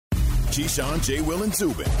Keyshawn, J. Will, and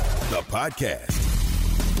Zubin, the podcast.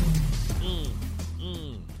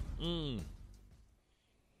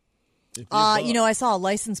 I saw a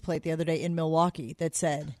license plate the other day in Milwaukee that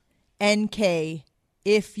said NK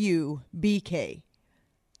if you BK.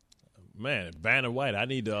 Man, Banner White, I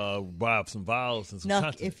need to buy up some vowels and some Nuck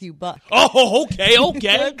consonants. if you buck. Oh, okay.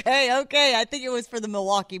 Okay. I think it was for the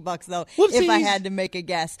Milwaukee Bucks, though, Whoopsies. if I had to make a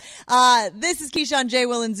guess. This is Keyshawn, J.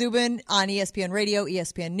 Will, and Zubin on ESPN Radio,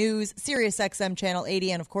 ESPN News, Sirius XM Channel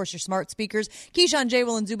 80, and, of course, your smart speakers. Keyshawn, J.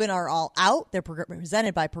 Will, and Zubin are all out. They're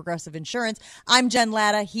presented by Progressive Insurance. I'm Jen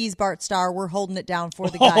Latta. He's Bart Starr. We're holding it down for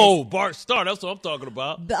the guys. Oh, Bart Starr. That's what I'm talking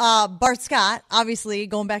about. Bart Scott, obviously,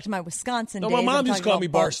 going back to my Wisconsin days. My mom I'm used to call me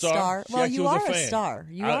Bart Starr. Well, She you was are a fan. star.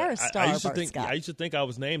 You are a star, Bart Scott. I used to think I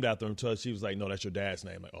was named after him until she was like, no, that's your dad's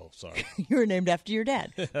name. Like, oh, sorry. You were named after your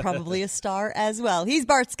dad. Probably a star as well. He's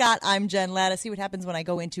Bart Scott. I'm Jen Latta. See what happens when I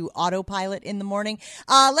go into autopilot in the morning.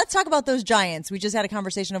 Let's talk about those Giants. We just had a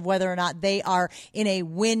conversation of whether or not they are in a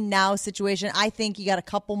win-now situation. I think you got a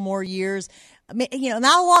couple more years. Not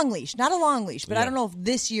a long leash, but I don't know if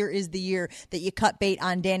this year is the year that you cut bait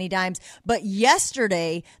on Danny Dimes. But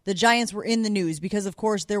yesterday, the Giants were in the news because, of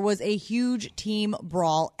course, there was a huge team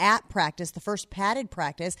brawl at practice, the first padded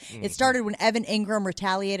practice. Mm-hmm. It started when Evan Ingram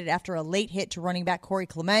retaliated after a late hit to running back Corey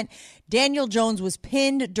Clement. Daniel Jones was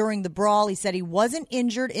pinned during the brawl. He said he wasn't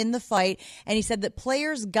injured in the fight, and he said that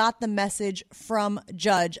players got the message from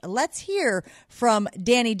Judge. Let's hear from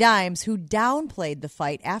Danny Dimes, who downplayed the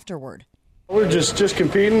fight afterward. We're just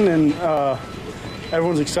competing, and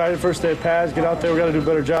everyone's excited. First day of pads, get out there. We got to do a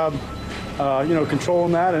better job,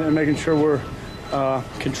 controlling that and making sure we're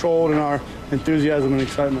controlled in our enthusiasm and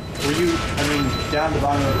excitement. Were you, down the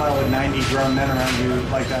bottom of the pile with 90 grown men around you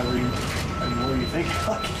like that? What were you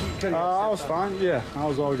thinking? I was fine. Yeah, I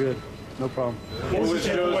was all good. No problem. What was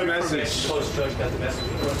Joe's message? Coach Judge got the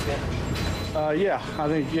message across again? I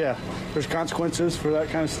think there's consequences for that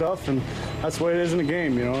kind of stuff, and that's the way it is in the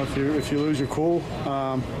game. If you lose your cool,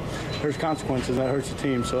 there's consequences. That hurts the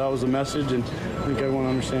team. So that was the message, and I think everyone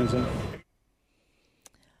understands that.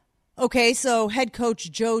 Okay, so head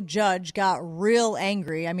coach Joe Judge got real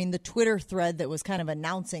angry. The Twitter thread that was kind of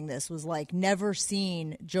announcing this was like, never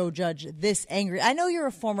seen Joe Judge this angry. I know you're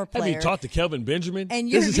a former player. Have you talked to Kelvin Benjamin?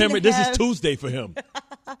 And this is Tuesday for him.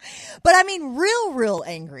 But real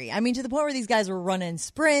angry. To the point where these guys were running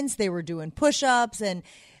sprints, they were doing push-ups, and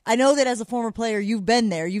I know that as a former player, you've been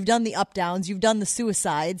there. You've done the up-downs. You've done the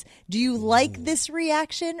suicides. Do you like this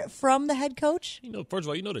reaction from the head coach? First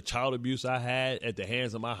of all, the child abuse I had at the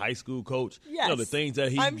hands of my high school coach. Yes, the things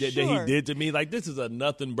that he sure. did to me. Like, this is a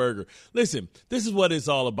nothing burger. Listen, this is what it's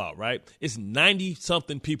all about, right? It's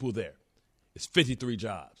 90-something people there. It's 53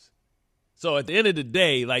 jobs. So at the end of the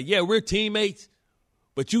day, we're teammates,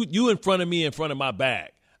 but you in front of me, in front of my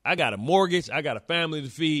bag. I got a mortgage. I got a family to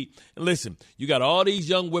feed. And listen, you got all these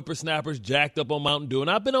young whippersnappers jacked up on Mountain Dew, and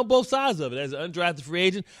I've been on both sides of it. As an undrafted free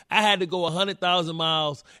agent, I had to go 100,000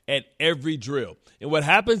 miles at every drill. And what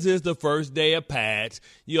happens is the first day of pads,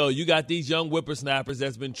 you got these young whippersnappers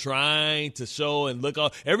that's been trying to show and look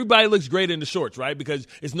all. Everybody looks great in the shorts, right? Because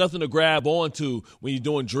it's nothing to grab onto when you're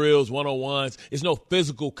doing drills, one-on-ones. It's no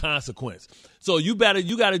physical consequence. So you got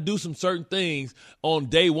to do some certain things on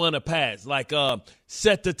day one of pads, like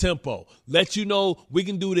set the tempo, let you know we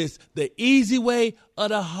can do this the easy way or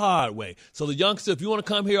the hard way. So the youngster, if you want to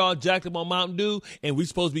come here all jacked up on Mountain Dew and we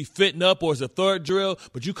supposed to be fitting up or it's a third drill,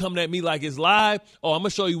 but you coming at me like it's live, I'm going to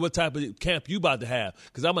show you what type of camp you about to have,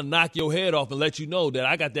 because I'm going to knock your head off and let you know that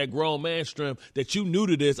I got that grown man strength, that you new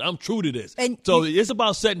to this, I'm true to this. And so it's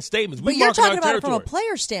about setting statements. But you're talking about it from a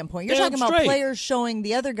player standpoint. You're talking about players showing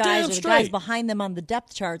the other guys or the guys behind them on the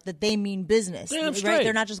depth chart that they mean business. Right?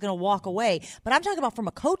 They're not just going to walk away. But I'm talking about from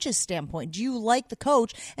a coach's standpoint. Do you like the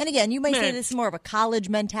coach? And again, you may say this is more of a college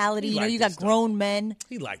mentality. You got grown men.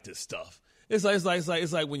 He liked this stuff. It's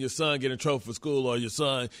like when your son get in trouble for school, or your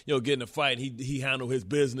son, get in a fight, and he handle his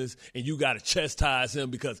business, and you got to chastise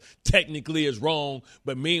him because technically it's wrong.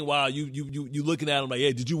 But meanwhile, you looking at him like,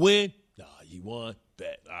 hey, did you win? No, you won.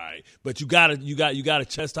 Bet. All right. But you gotta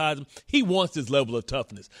chastise him. He wants this level of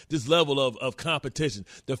toughness, this level of competition.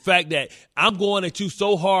 The fact that I'm going at you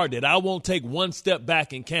so hard that I won't take one step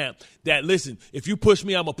back in camp, that, listen, if you push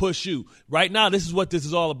me, I'm going to push you. Right now, this is what this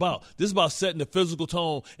is all about. This is about setting the physical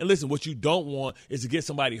tone. And listen, what you don't want is to get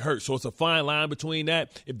somebody hurt. So it's a fine line between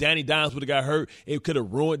that. If Danny Dimes would have got hurt, it could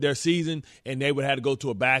have ruined their season and they would have had to go to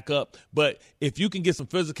a backup. But if you can get some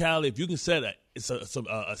physicality, if you can set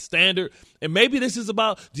a standard. And maybe this is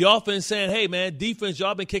about the offense saying, hey, man, defense,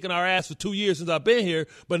 y'all been kicking our ass for 2 years since I've been here.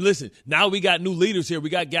 But listen, now we got new leaders here. We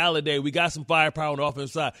got Galladay. We got some firepower on the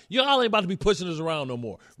offensive side. Y'all ain't about to be pushing us around no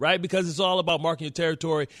more, right? Because it's all about marking your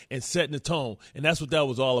territory and setting the tone. And that's what that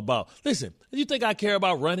was all about. Listen, you think I care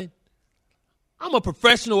about running? I'm a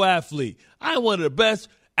professional athlete. I'm one of the best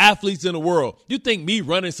athletes in the world. You think me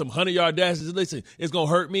running some 100-yard dashes, listen, it's going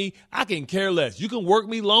to hurt me? I can care less. You can work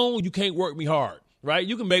me long. You can't work me hard, right?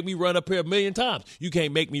 You can make me run up here 1,000,000 times. You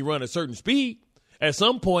can't make me run a certain speed. At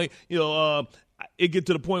some point, it get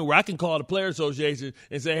to the point where I can call the player association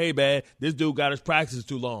and say, hey, man, this dude got his practices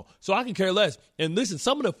too long. So I can care less. And listen,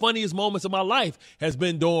 some of the funniest moments of my life has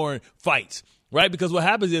been during fights. Right? Because what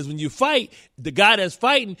happens is when you fight, the guy that's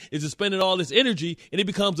fighting is expending all this energy, and it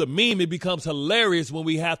becomes a meme. It becomes hilarious when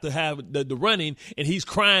we have to have the running, and he's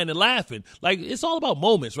crying and laughing. Like, it's all about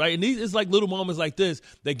moments, right? And it's like little moments like this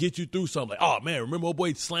that get you through something. Like, oh, man, remember old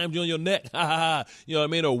boy slammed you on your neck? Ha, ha, ha. You know what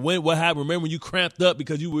I mean? Or what happened? Remember when you cramped up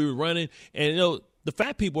because you were running? And, the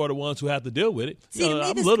fat people are the ones who have to deal with it.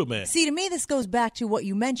 I'm a little man. See, to me, this goes back to what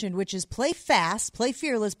you mentioned, which is play fast, play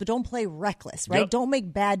fearless, but don't play reckless, right? Yep. Don't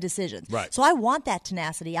make bad decisions. Right. So I want that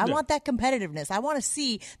tenacity. I want that competitiveness. I want to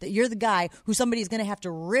see that you're the guy who somebody's going to have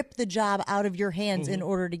to rip the job out of your hands in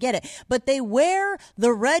order to get it. But they wear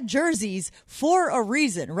the red jerseys for a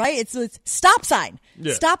reason, right? It's stop sign.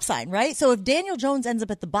 Yeah. Stop sign, right? So if Daniel Jones ends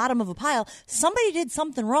up at the bottom of a pile, somebody did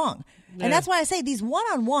something wrong. Yeah. And that's why I say these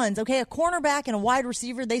one-on-ones, okay, a cornerback and a wide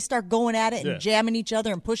receiver, they start going at it and jamming each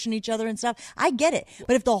other and pushing each other and stuff. I get it.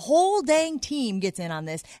 But if the whole dang team gets in on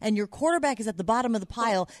this and your quarterback is at the bottom of the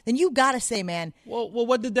pile, then you got to say, man, well,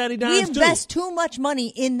 what did Danny Dimes do? We invest too much money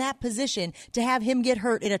in that position to have him get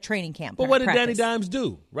hurt in a training camp. But what did Danny Dimes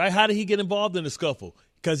do, right? How did he get involved in the scuffle?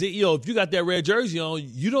 Because, if you got that red jersey on,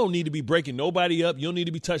 you don't need to be breaking nobody up. You don't need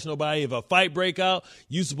to be touching nobody. If a fight break out,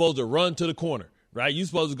 you're supposed to run to the corner. Right? You're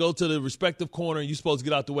supposed to go to the respective corner, and you're supposed to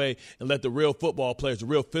get out the way and let the real football players, the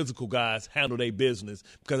real physical guys, handle their business,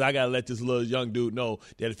 because I got to let this little young dude know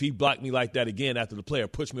that if he blocked me like that again after the play or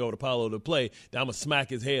pushed me over the pile of the play, then I'm going to smack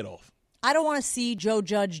his head off. I don't want to see Joe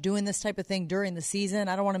Judge doing this type of thing during the season.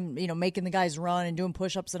 I don't want him, making the guys run and doing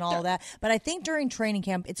push-ups and all of that. But I think during training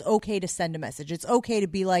camp, it's okay to send a message. It's okay to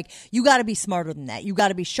be like, you got to be smarter than that. You got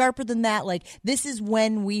to be sharper than that. Like, this is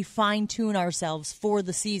when we fine-tune ourselves for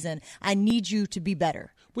the season. I need you to be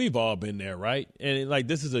better. We've all been there, right? And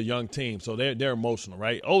this is a young team, so they're emotional,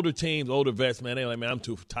 right? Older teams, older vets, man, they're like, man, I'm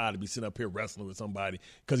too tired to be sitting up here wrestling with somebody.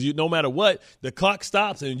 Because no matter what, the clock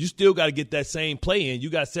stops, and you still got to get that same play in. You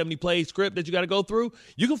got 70 play script that you got to go through.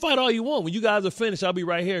 You can fight all you want. When you guys are finished, I'll be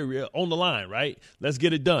right here on the line, right? Let's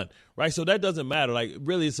get it done. Right, so that doesn't matter. Like,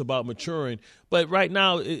 really, it's about maturing. But right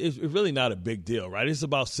now, it's really not a big deal, right? It's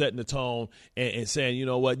about setting the tone and saying, you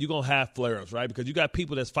know what, you're going to have flare-ups, right? Because you got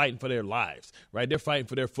people that's fighting for their lives, right? They're fighting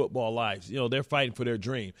for their football lives. They're fighting for their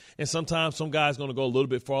dream. And sometimes some guy's going to go a little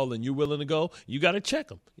bit farther than you're willing to go. You got to check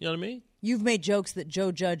them. You know what I mean? You've made jokes that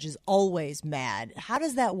Joe Judge is always mad. How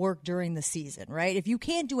does that work during the season, right? If you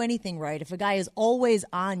can't do anything right, if a guy is always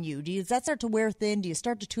on you, does that start to wear thin? Do you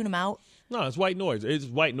start to tune him out? No, it's white noise. It's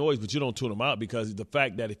white noise, but you don't tune him out, because the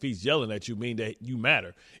fact that if he's yelling at you mean that you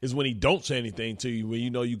matter. Is when he don't say anything to you, when you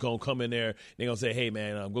know you're going to come in there, they're going to say, hey,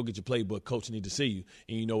 man, go get your playbook. Coach need to see you,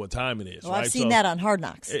 and you know what time it is. Well, right? I've seen that on Hard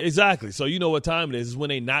Knocks. Exactly. So you know what time it is. It's when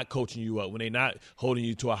they're not coaching you up, when they're not holding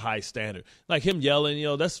you to a high standard. Like him yelling,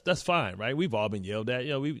 that's fine, right? We've all been yelled at.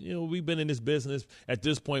 We've been in this business at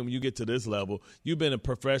this point. When you get to this level, you've been a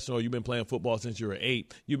professional. You've been playing football since you were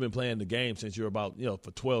 8. You've been playing the game since you're about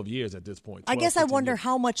for 12 years at this point. I guess I wonder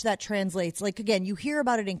how much that translates. Like, again, you hear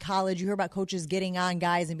about it in college. You hear about coaches getting on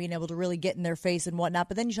guys and being able to really get in their face and whatnot.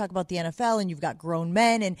 But then you talk about the NFL, and you've got grown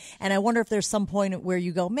men. And I wonder if there's some point where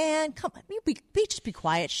you go, man, come on, just be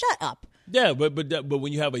quiet. Shut up. Yeah, but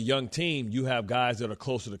when you have a young team, you have guys that are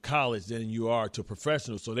closer to college than you are to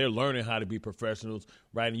professionals. So they're learning how to be professionals,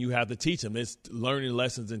 right? And you have to teach them. It's learning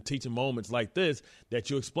lessons and teaching moments like this that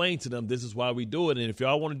you explain to them, this is why we do it. And if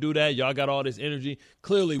y'all want to do that, y'all got all this energy.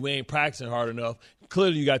 Clearly, we ain't practicing hard enough.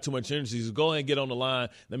 Clearly, you got too much energy. So go ahead and get on the line.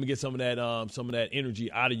 Let me get some of that energy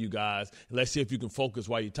out of you guys. And let's see if you can focus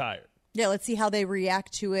while you're tired. Yeah, let's see how they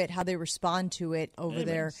react to it, how they respond to it over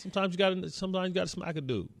there. Man, sometimes you got to smack a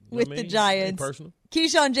dude with the Giants. Personal.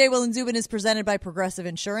 Keyshawn, J. Will, and Zubin is presented by Progressive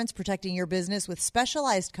Insurance, protecting your business with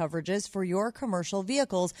specialized coverages for your commercial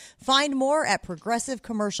vehicles. Find more at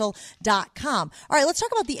progressivecommercial.com. All right, let's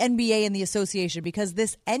talk about the NBA and the association, because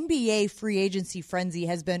this NBA free agency frenzy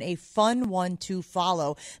has been a fun one to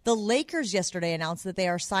follow. The Lakers yesterday announced that they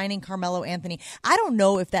are signing Carmelo Anthony. I don't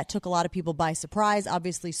know if that took a lot of people by surprise.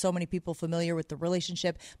 Obviously, so many people familiar with the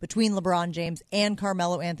relationship between LeBron James and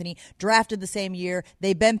Carmelo Anthony, drafted the same year.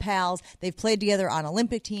 They've been pals. They've played together on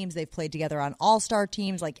Olympic teams. They've played together on all-star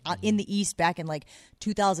teams, like in the East back in like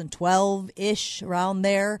 2012-ish, around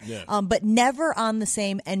there, but never on the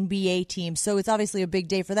same NBA team. So it's obviously a big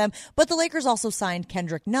day for them. But the Lakers also signed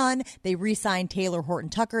Kendrick Nunn. They re-signed Taylor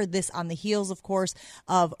Horton-Tucker, this on the heels, of course,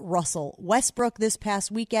 of Russell Westbrook this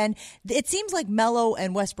past weekend. It seems like Melo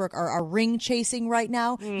and Westbrook are ring chasing right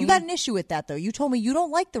now. You got an issue with that, though. You told me you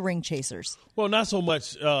don't like the ring chasers. Well, not so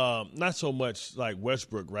much like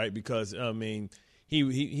Westbrook, right? Because, I mean,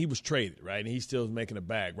 he was traded, right? And he still is making a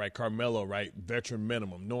bag, right? Carmelo, right? Veteran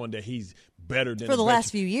minimum, knowing that he's better than for the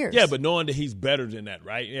last few years. Yeah, but knowing that he's better than that,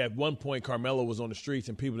 right? Yeah, at one point, Carmelo was on the streets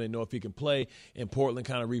and people didn't know if he can play, and Portland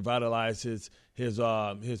kind of revitalized his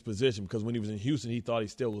position, because when he was in Houston, he thought he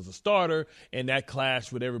still was a starter, and that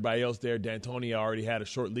clashed with everybody else there. D'Antoni already had a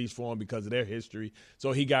short leash for him because of their history,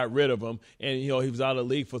 so he got rid of him, and he was out of the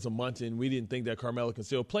league for some months, and we didn't think that Carmelo can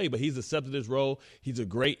still play, but he's accepted his role. He's a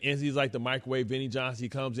great, and he's like the microwave Vinny Johnson. He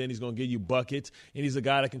comes in, he's going to give you buckets, and he's a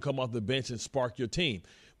guy that can come off the bench and spark your team.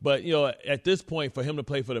 But, at this point, for him to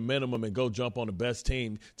play for the minimum and go jump on the best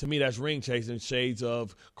team, to me, that's ring chasing, shades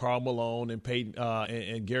of Karl Malone and Peyton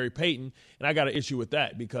and Gary Payton. And I got an issue with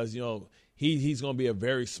that because, he's going to be a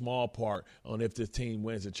very small part on if this team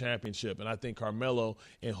wins a championship. And I think Carmelo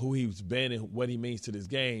and who he's been and what he means to this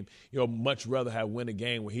game, much rather have win a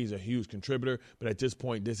game where he's a huge contributor. But at this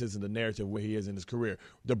point, this isn't the narrative where he is in his career.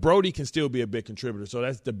 The Brody can still be a big contributor, so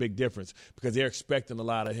that's the big difference because they're expecting a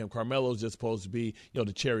lot of him. Carmelo's just supposed to be,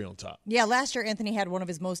 the cherry on top. Yeah, last year Anthony had one of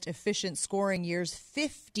his most efficient scoring years,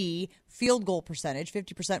 50 field goal percentage,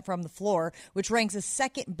 50% from the floor, which ranks as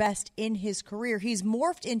second best in his career. He's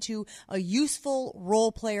morphed into a useful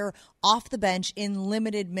role player off the bench in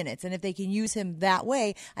limited minutes. And if they can use him that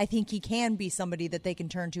way, I think he can be somebody that they can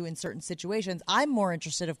turn to in certain situations. I'm more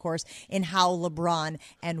interested, of course, in how LeBron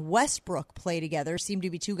and Westbrook play together. Seem to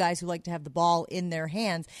be two guys who like to have the ball in their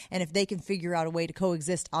hands, and if they can figure out a way to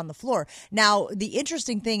coexist on the floor. Now, the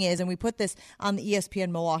interesting thing is, and we put this on the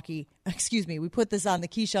ESPN Milwaukee, we put this on the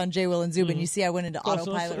Keyshawn, J. Will, and Zubin. You see I went into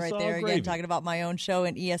autopilot right there again, talking about my own show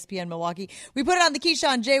and ESPN Milwaukee. We put it on the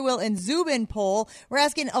Keyshawn, J. Will, and Zubin poll. We're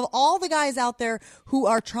asking, of all the guys out there who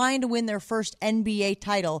are trying to win their first NBA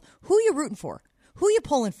title, who are you rooting for? Who are you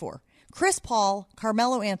pulling for? Chris Paul,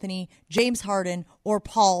 Carmelo Anthony, James Harden, or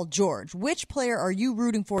Paul George? Which player are you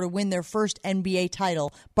rooting for to win their first NBA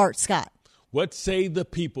title? Bart Scott. What say the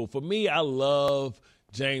people? For me, I love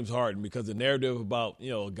James Harden because the narrative about,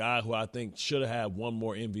 a guy who I think should have had one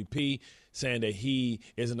more MVP, saying that he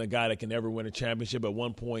isn't a guy that can ever win a championship. At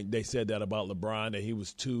one point, they said that about LeBron, that he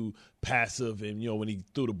was too passive and, when he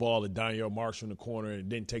threw the ball to Daniel Marshall in the corner and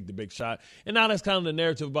didn't take the big shot. And now that's kind of the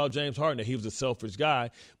narrative about James Harden, that he was a selfish guy.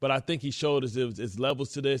 But I think he showed us there's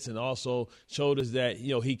levels to this and also showed us that,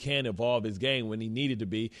 he can evolve his game when he needed to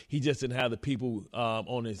be. He just didn't have the people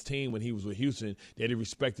on his team when he was with Houston that he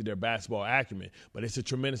respected their basketball acumen. But it's a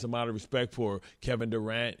tremendous amount of respect for Kevin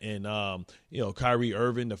Durant and, Kyrie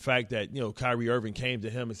Irving. The fact that, Kyrie Irving came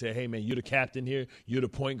to him and said, hey, man, you're the captain here. You're the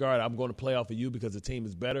point guard. I'm going to play off of you because the team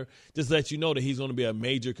is better. Just let you know that he's going to be a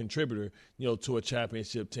major contributor, to a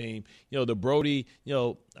championship team. The Brody,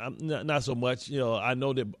 I'm not so much. I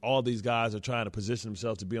know that all these guys are trying to position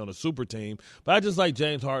themselves to be on a super team. But I just like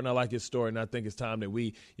James Harden. I like his story, and I think it's time that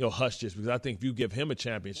we, hush this because I think if you give him a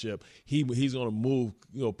championship, he's going to move,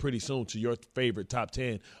 pretty soon to your favorite top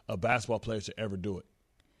 10 of basketball players to ever do it.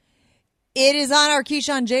 It is on our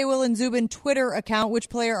Keyshawn, J. Will, and Zubin Twitter account. Which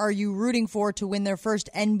player are you rooting for to win their first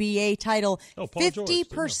NBA title?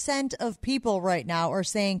 50% of people right now are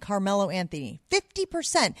saying Carmelo Anthony.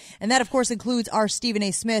 50%. And that, of course, includes our Stephen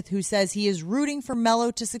A. Smith, who says he is rooting for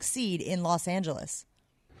Melo to succeed in Los Angeles.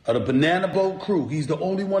 Of the Banana Boat crew, he's the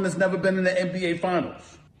only one that's never been in the NBA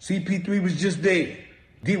Finals. CP3 was just there.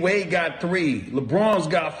 D-Wade got 3. LeBron's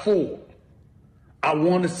got 4. I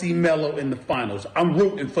want to see Melo in the finals. I'm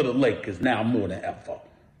rooting for the Lakers now more than ever.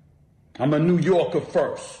 I'm a New Yorker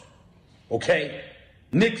first, okay?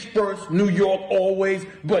 Knicks first, New York always,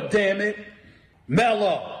 but damn it,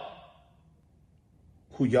 Melo,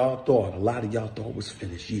 who a lot of y'all thought was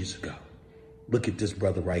finished years ago. Look at this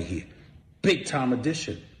brother right here. Big time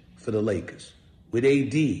addition for the Lakers. With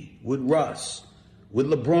AD, with Russ,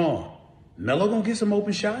 with LeBron. Melo gonna get some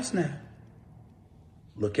open shots now.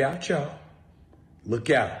 Look out, y'all. Look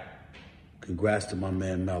out. Congrats to my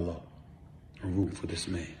man Melo. I'm rooting for this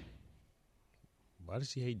man. Why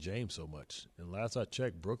does he hate James so much? And last I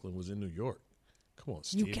checked, Brooklyn was in New York. Come on,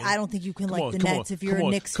 Steven. I don't think you can like the come Nets on, if you're come a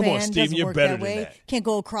on, Knicks come fan. on, Steven, Doesn't you're work better that than way. that. Can't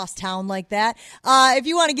go across town like that. If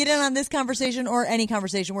you want to get in on this conversation or any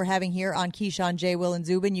conversation we're having here on Keyshawn, J. Will, and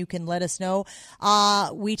Zubin, you can let us know.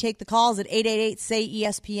 We take the calls at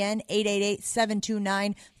 888-SAY-ESPN,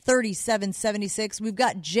 888-729-3776. We've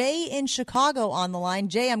got Jay in Chicago on the line.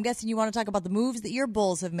 Jay, I'm guessing you want to talk about the moves that your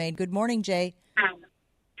Bulls have made. Good morning, Jay.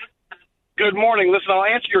 Good morning. Listen, I'll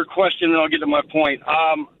answer your question and I'll get to my point.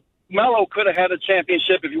 Melo could have had a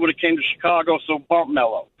championship if he would have came to Chicago, so bump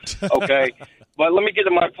Melo, okay? But let me get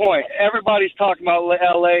to my point. Everybody's talking about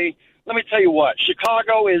L.A. Let me tell you what.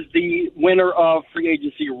 Chicago is the winner of free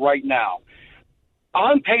agency right now.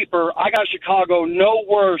 On paper, I got Chicago no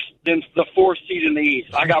worse than the fourth seed in the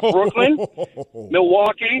East. I got Brooklyn,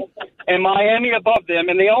 Milwaukee, and Miami above them.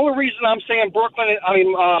 And the only reason I'm saying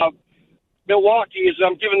Milwaukee is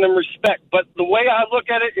I'm giving them respect. But the way I look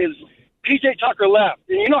at it is P.J. Tucker left.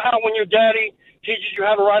 And you know how when your daddy teaches you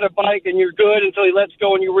how to ride a bike and you're good until he lets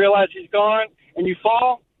go and you realize he's gone and you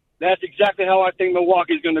fall? That's exactly how I think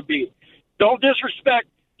Milwaukee's going to be. Don't disrespect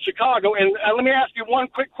Chicago. And let me ask you one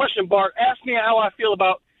quick question, Bart. Ask me how I feel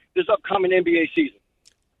about this upcoming NBA season.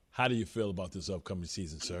 How do you feel about this upcoming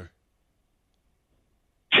season, sir?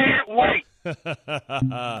 Can't wait.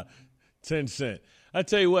 10 cent. I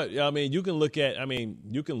tell you what, you can look at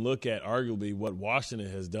arguably what Washington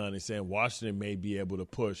has done and saying Washington may be able to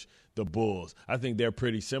push the Bulls. I think they're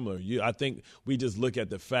pretty similar. I think we just look at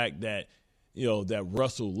the fact that, that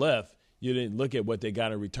Russell left. You didn't look at what they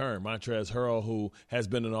got in return. Montrezl Harrell, who has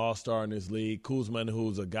been an all-star in this league. Kuzma,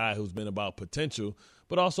 who's a guy who's been about potential.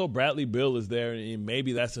 But also Bradley Beal is there, and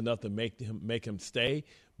maybe that's enough to make him stay.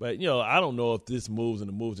 But, I don't know if this moves and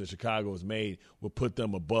the moves that Chicago has made will put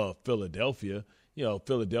them above Philadelphia.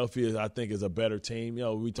 Philadelphia, I think, is a better team.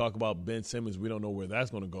 We talk about Ben Simmons. We don't know where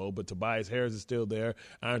that's going to go. But Tobias Harris is still there.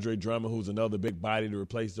 Andre Drummond, who's another big body to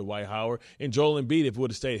replace Dwight Howard. And Joel Embiid, if he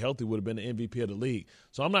would have stayed healthy, would have been the MVP of the league.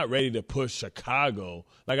 So I'm not ready to push Chicago.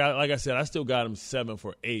 Like I said, I still got them 7th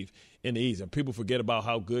or 8th in the East. And people forget about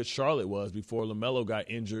how good Charlotte was before LaMelo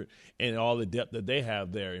got injured and all the depth that they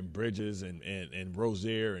have there in Bridges and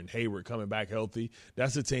Rozier and Hayward coming back healthy.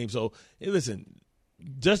 That's the team. So, listen,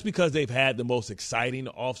 just because they've had the most exciting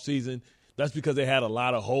offseason, that's because they had a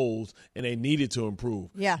lot of holes and they needed to improve.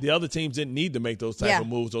 Yeah. The other teams didn't need to make those type of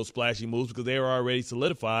moves, those splashy moves, because they were already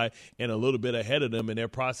solidified and a little bit ahead of them in their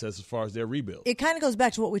process as far as their rebuild. It kind of goes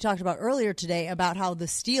back to what we talked about earlier today about how the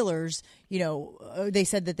Steelers, they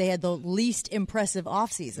said that they had the least impressive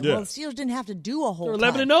offseason. Yeah. Well, the Steelers didn't have to do a whole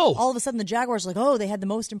They're ton. 11-0. All of a sudden, the Jaguars are like, they had the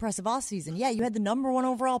most impressive offseason. Yeah, you had the number 1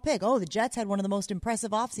 overall pick. The Jets had one of the most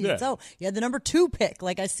impressive offseasons. Yeah. You had the number 2 pick.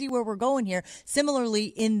 Like, I see where we're going here. Similarly,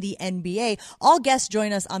 in the NBA, all guests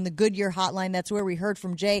join us on the Goodyear hotline. That's where we heard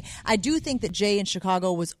from Jay. I do think that Jay in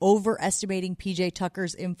Chicago was overestimating PJ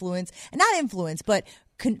Tucker's influence. And not influence, but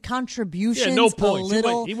contributions. Yeah, no points. A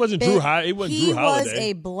little he wasn't bit. Drew Holiday. He wasn't Drew Holiday. He was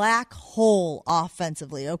a black hole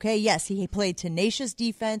offensively. Okay, yes, he played tenacious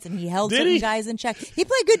defense and he held certain guys in check. He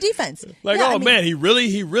played good defense. Man, he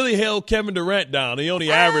really held Kevin Durant down. He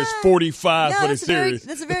only averaged 45 for the series.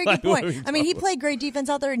 That's a very good point. He played great defense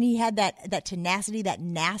out there, and he had that tenacity, that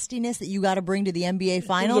nastiness that you got to bring to the NBA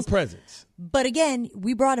Finals. It was a presence. But again,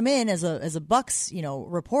 we brought him in as a Bucks,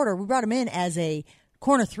 reporter. We brought him in as a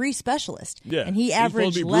corner 3 specialist. Yeah. And he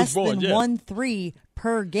averaged less than 1 3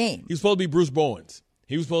 per game. He's supposed to be Bruce Bowens.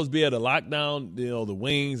 He was supposed to be able to lock down, the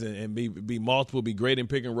wings and be multiple, be great in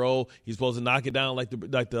pick and roll. He's supposed to knock it down like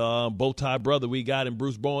the bow tie brother we got in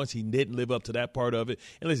Bruce Bowens. He didn't live up to that part of it.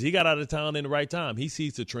 And listen, he got out of town in the right time. He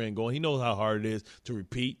sees the trend going. He knows how hard it is to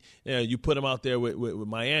repeat. You put him out there with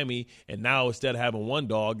Miami, and now instead of having one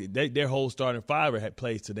dog, their whole starting 5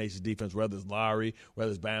 plays tenacious defense, whether it's Lowry,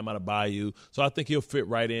 whether it's Bam Adebayo. So I think he'll fit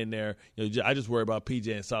right in there. I just worry about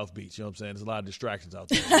PJ and South Beach. You know what I'm saying? There's a lot of distractions out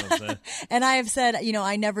there. You know what I'm saying? And I have said,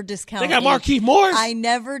 I never discount. They got Markieff Morris. I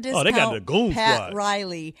never discount they got the goon Pat squad.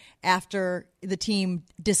 Riley after the team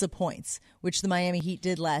disappoints, which the Miami Heat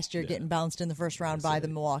did last year, getting bounced in the first round by the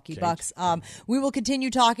Milwaukee Bucks. We will continue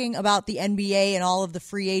talking about the NBA and all of the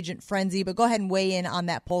free agent frenzy, but go ahead and weigh in on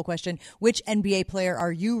that poll question. Which NBA player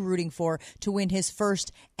are you rooting for to win his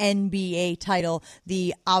first NBA title?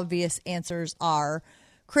 The obvious answers are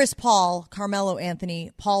Chris Paul, Carmelo Anthony,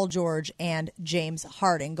 Paul George, and James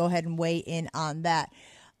Harden. Go ahead and weigh in on that.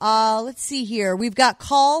 Let's see here. We've got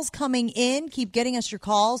calls coming in. Keep getting us your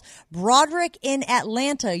calls. Broderick in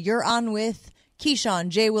Atlanta, you're on with Keyshawn,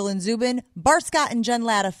 J. Will, and Zubin. Bart Scott and Jen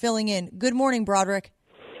Latta filling in. Good morning, Broderick.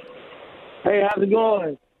 Hey, how's it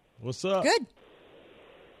going? What's up? Good.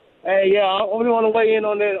 Hey, yeah, I only want to weigh in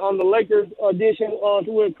on the Lakers addition to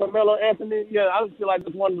with Carmelo Anthony. Yeah, I feel like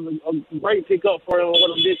this one was a great pickup for him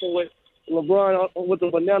with addition with LeBron with the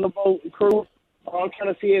Banana Boat crew. I'm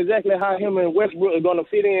trying to see exactly how him and Westbrook are going to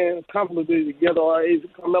fit in comfortably together. Or is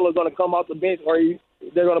Carmelo going to come off the bench, or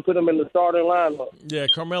they're going to put him in the starting lineup? Yeah,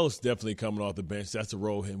 Carmelo's definitely coming off the bench. That's a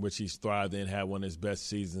role in which he's thrived in, had one of his best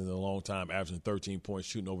seasons in a long time, averaging 13 points,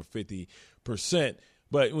 shooting over 50%.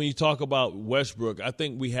 But when you talk about Westbrook, I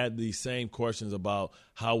think we had these same questions about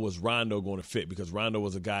how was Rondo going to fit, because Rondo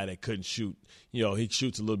was a guy that couldn't shoot. You know, he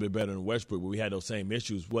shoots a little bit better than Westbrook, but we had those same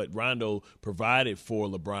issues. What Rondo provided for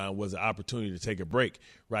LeBron was an opportunity to take a break,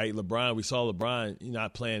 right? We saw LeBron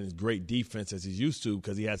not playing as great defense as he's used to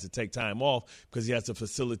because he has to take time off because he has to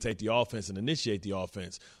facilitate the offense and initiate the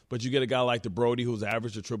offense. But you get a guy like the Brody, who's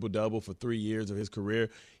averaged a triple-double for 3 years of his career.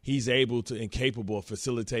 He's able to and capable of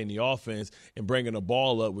facilitating the offense and bringing the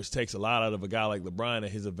ball up, which takes a lot out of a guy like LeBron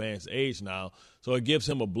at his advanced age now. So it gives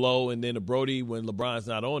him a blow. And then the Brody, when LeBron's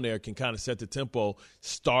not on there, can kind of set the tempo,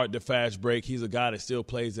 start the fast break. He's a guy that still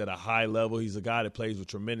plays at a high level. He's a guy that plays with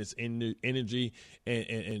tremendous energy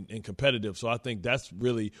and competitive. So I think that's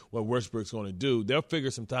really what Westbrook's going to do. They'll figure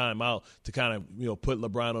some time out to kind of, put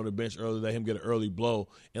LeBron on the bench early, let him get an early blow,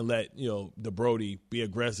 and let, the Brody be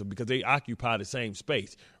aggressive because they occupy the same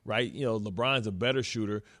space, right? LeBron's a better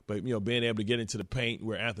shooter, but, being able to get into the paint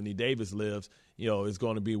where Anthony Davis lives, is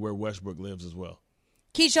going to be where Westbrook lives as well.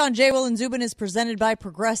 Keyshawn, J. Will, and Zubin is presented by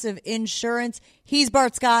Progressive Insurance. He's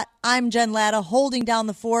Bart Scott. I'm Jen Latta, holding down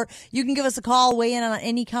the fort. You can give us a call, weigh in on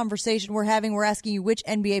any conversation we're having. We're asking you which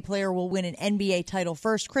NBA player will win an NBA title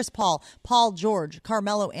first. Chris Paul, Paul George,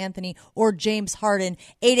 Carmelo Anthony, or James Harden.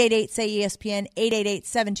 888-SAY-ESPN,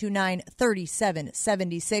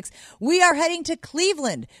 888-729-3776. We are heading to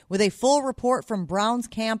Cleveland with a full report from Browns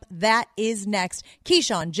camp. That is next.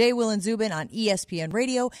 Keyshawn, J. Will, and Zubin on ESPN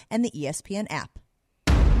Radio and the ESPN app.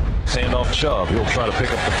 Handoff Chubb. He'll try to pick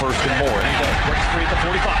up the first and more. He does. Breaks free at the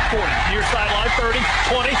 45, 40. Near sideline, 30,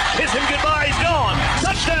 20. Kiss him goodbye. He's gone.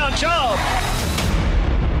 Touchdown, Chubb.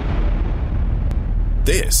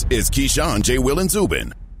 This is Keyshawn, J. Will, and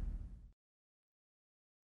Zubin.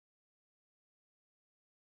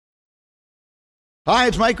 Hi,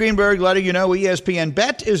 it's Mike Greenberg letting you know ESPN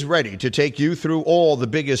Bet is ready to take you through all the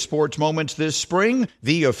biggest sports moments this spring.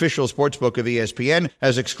 The official sportsbook of ESPN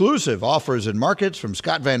has exclusive offers and markets from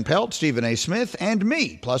Scott Van Pelt, Stephen A. Smith, and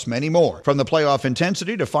me, plus many more. From the playoff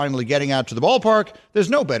intensity to finally getting out to the ballpark,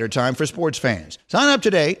 there's no better time for sports fans. Sign up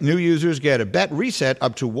today. New users get a bet reset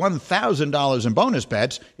up to $1,000 in bonus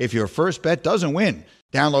bets if your first bet doesn't win.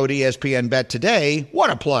 Download ESPN Bet today.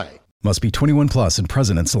 What a play. Must be 21 plus and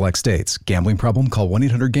present in select states. Gambling problem? Call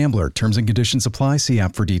 1-800-GAMBLER. Terms and conditions apply. See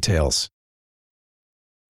app for details.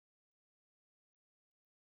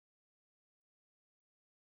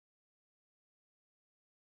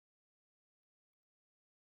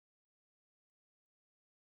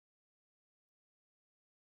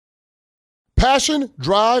 Passion,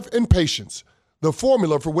 drive, and patience. The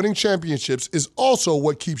formula for winning championships is also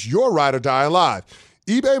what keeps your ride or die alive.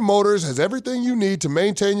 eBay Motors has everything you need to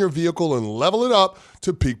maintain your vehicle and level it up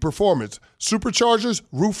to peak performance. Superchargers,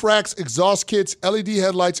 roof racks, exhaust kits, LED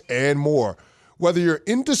headlights, and more. Whether you're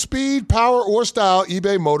into speed, power, or style,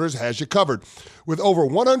 eBay Motors has you covered. With over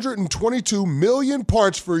 122 million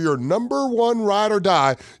parts for your number one ride or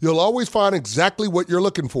die, you'll always find exactly what you're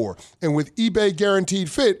looking for. And with eBay Guaranteed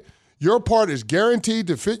Fit, your part is guaranteed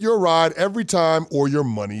to fit your ride every time or your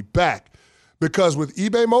money back. Because with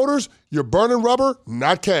eBay Motors, you're burning rubber,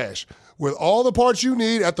 not cash. With all the parts you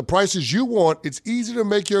need at the prices you want, it's easy to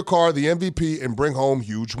make your car the MVP and bring home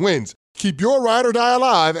huge wins. Keep your ride or die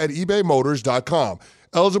alive at ebaymotors.com.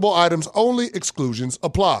 Eligible items only. Exclusions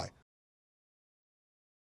apply.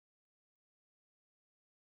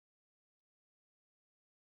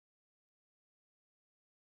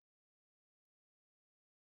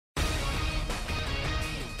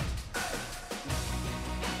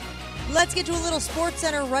 Let's get to a little Sports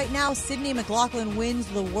Center right now. Sydney McLaughlin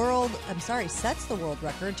sets the world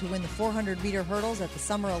record to win the 400-meter hurdles at the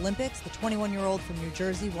Summer Olympics. The 21-year-old from New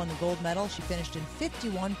Jersey won the gold medal. She finished in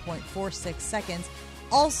 51.46 seconds.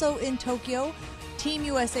 Also in Tokyo, Team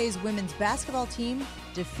USA's women's basketball team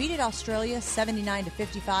defeated Australia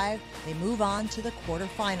 79-55. They move on to the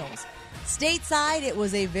quarterfinals. Stateside, it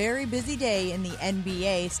was a very busy day in the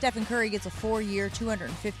NBA. Stephen Curry gets a 4-year,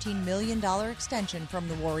 $215 million extension from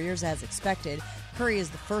the Warriors as expected. Curry is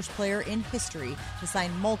the first player in history to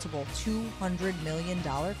sign multiple $200 million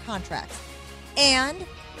contracts. And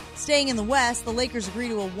Staying in the West, the Lakers agree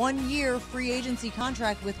to a 1-year free agency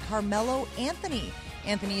contract with Carmelo Anthony.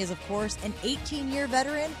 Anthony is, of course, an 18-year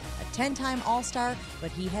veteran, a 10-time All-Star,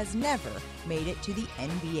 but he has never made it to the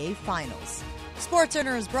NBA Finals.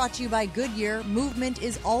 SportsCenter is brought to you by Goodyear. Movement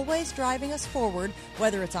is always driving us forward,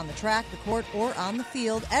 whether it's on the track, the court, or on the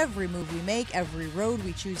field. Every move we make, every road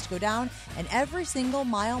we choose to go down, and every single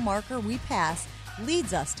mile marker we pass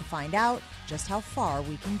leads us to find out just how far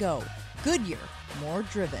we can go. Goodyear, more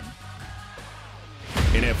driven.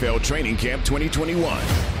 NFL Training Camp 2021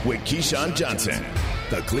 with Keyshawn Johnson,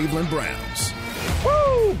 the Cleveland Browns.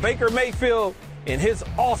 Woo! Baker Mayfield and his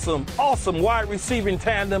awesome wide receiving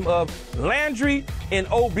tandem of Landry and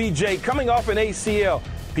OBJ coming off an ACL.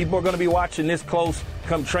 People are going to be watching this close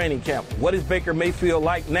come training camp. What is Baker Mayfield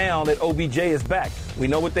like now that OBJ is back? We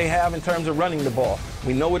know what they have in terms of running the ball.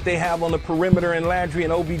 We know what they have on the perimeter in Landry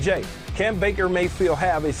and OBJ. Can Baker Mayfield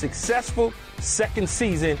have a successful second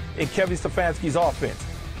season in Kevin Stefanski's offense?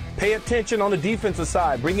 Pay attention on the defensive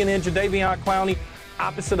side, bringing in Jadeveon Clowney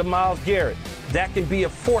opposite of Myles Garrett. That can be a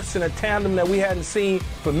force in a tandem that we hadn't seen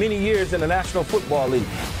for many years in the National Football League.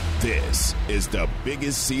 This is the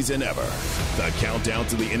biggest season ever. The countdown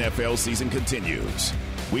to the NFL season continues.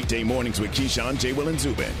 Weekday mornings with Keyshawn, J. Will, and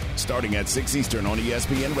Zubin, starting at 6 Eastern on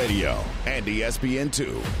ESPN Radio and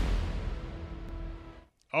ESPN2.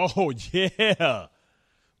 Oh, yeah.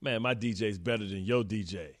 Man, my DJ's better than your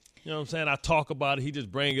DJ. You know what I'm saying? I talk about it. He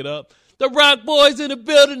just bring it up. The Rock Boys in the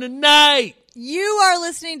building tonight. You are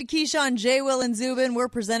listening to Keyshawn, J. Will, and Zubin. We're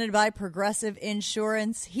presented by Progressive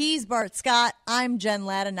Insurance. He's Bart Scott. I'm Jen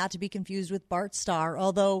Ladden, not to be confused with Bart Starr,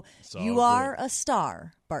 although you are a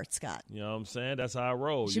star, Bart Scott. You know what I'm saying? That's how I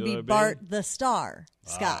roll. Should be Bart the Star,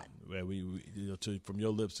 Scott. Man, we from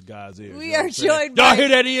your lips to God's ears. We are joined by... Y'all hear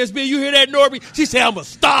that, ESPN? You hear that, Norby? She said I'm a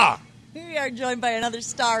star. We are joined by another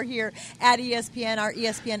star here at ESPN, our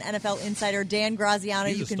ESPN NFL insider, Dan Graziano.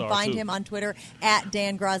 You can find him on Twitter at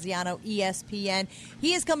Dan Graziano ESPN.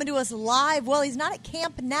 He is coming to us live. Well, he's not at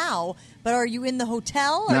camp now, but are you in the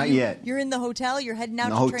hotel? Not yet. You're in the hotel? You're heading out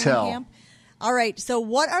to training camp? All right, so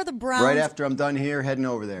what are the Browns? Right after I'm done here, heading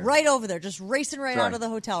over there. Right over there, just racing out of the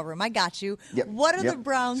hotel room. I got you. Yep. What are the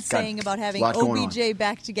Browns saying about having OBJ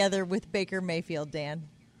back together with Baker Mayfield, Dan?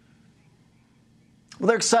 Well,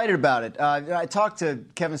 they're excited about it. I talked to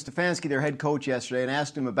Kevin Stefanski, their head coach, yesterday and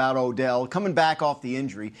asked him about Odell coming back off the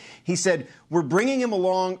injury. He said, we're bringing him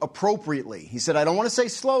along appropriately. He said, I don't want to say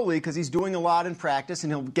slowly because he's doing a lot in practice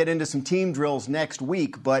and he'll get into some team drills next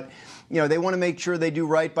week. But, they want to make sure they do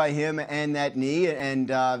right by him and that knee. And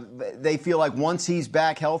they feel like once he's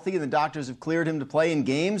back healthy and the doctors have cleared him to play in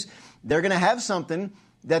games, they're going to have something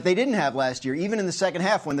that they didn't have last year, even in the second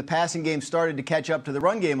half when the passing game started to catch up to the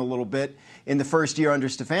run game a little bit in the first year under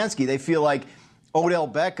Stefanski. They feel like Odell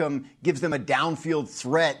Beckham gives them a downfield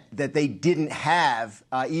threat that they didn't have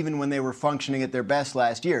even when they were functioning at their best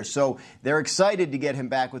last year. So they're excited to get him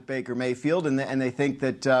back with Baker Mayfield, and they think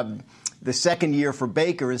that the second year for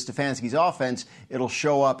Baker in Stefanski's offense, it'll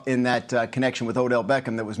show up in that connection with Odell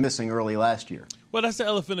Beckham that was missing early last year. Well, that's the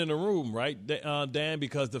elephant in the room, right, Dan?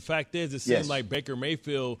 Because the fact is, it seemed like Baker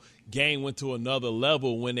Mayfield game went to another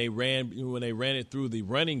level when they ran it through the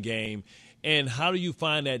running game. And how do you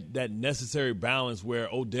find that necessary balance where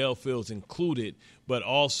Odell feels included, but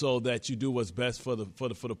also that you do what's best for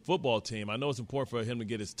the football team? I know it's important for him to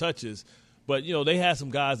get his touches, but they had some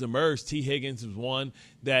guys emerge. T. Higgins is one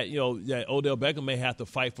that that Odell Beckham may have to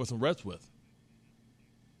fight for some reps with.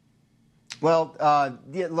 Well,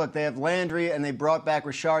 look, they have Landry, and they brought back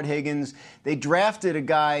Rashard Higgins. They drafted a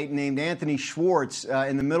guy named Anthony Schwartz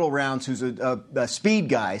in the middle rounds who's a speed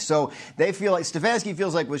guy. So they feel like Stefanski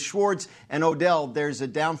feels like with Schwartz and Odell, there's a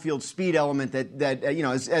downfield speed element that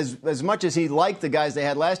as much as he liked the guys they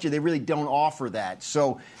had last year, they really don't offer that.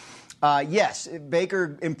 So, yes,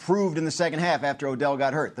 Baker improved in the second half after Odell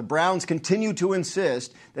got hurt. The Browns continue to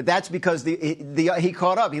insist that that's because he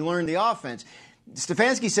caught up. He learned the offense.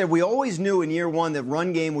 Stefanski said we always knew in year one that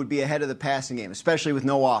run game would be ahead of the passing game, especially with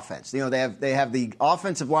no offense. They have the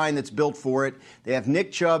offensive line that's built for it. They have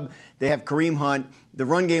Nick Chubb. They have Kareem Hunt. The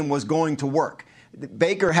run game was going to work.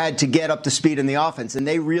 Baker had to get up to speed in the offense, and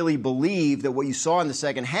they really believe that what you saw in the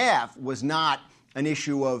second half was not an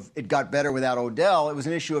issue of it got better without Odell. It was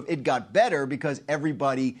an issue of it got better because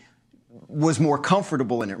everybody was more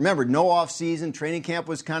comfortable in it. Remember, no offseason. Training camp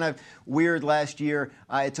was kind of weird last year.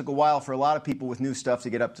 It took a while for a lot of people with new stuff to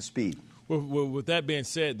get up to speed. Well, with that being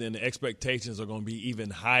said, then the expectations are going to be even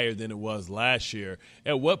higher than it was last year.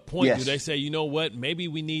 At what point do they say, you know what, maybe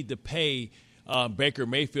we need to pay Baker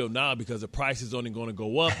Mayfield now because the price is only going to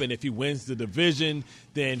go up, and if he wins the division,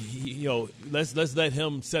 then let's let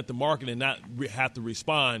him set the market and not have to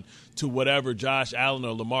respond to whatever Josh Allen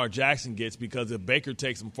or Lamar Jackson gets, because if Baker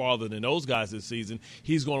takes him farther than those guys this season,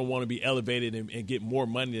 he's going to want to be elevated and get more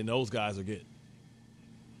money than those guys are getting.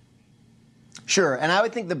 Sure, and I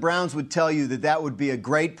would think the Browns would tell you that would be a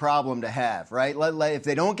great problem to have, right? If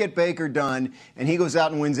they don't get Baker done and he goes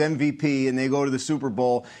out and wins MVP and they go to the Super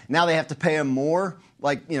Bowl, now they have to pay him more,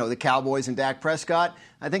 like, the Cowboys and Dak Prescott.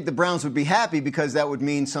 I think the Browns would be happy because that would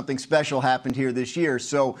mean something special happened here this year.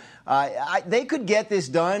 So they could get this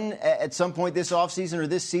done at some point this offseason or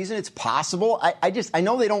this season. It's possible. I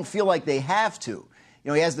know they don't feel like they have to. He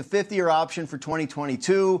has the fifth-year option for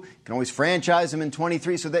 2022. You can always franchise him in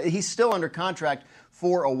 23, so that he's still under contract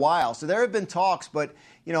for a while. So there have been talks, but,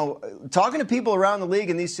 talking to people around the league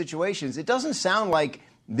in these situations, it doesn't sound like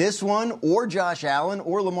this one or Josh Allen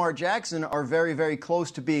or Lamar Jackson are very, very close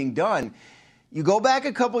to being done. You go back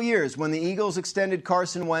a couple years when the Eagles extended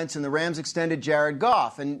Carson Wentz and the Rams extended Jared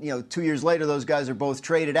Goff, and, 2 years later those guys are both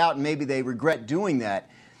traded out, and maybe they regret doing that.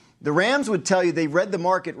 The Rams would tell you they read the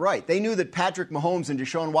market right. They knew that Patrick Mahomes and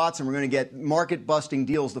Deshaun Watson were going to get market-busting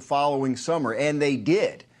deals the following summer, and they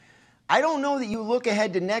did. I don't know that you look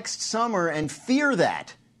ahead to next summer and fear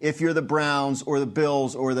that if you're the Browns or the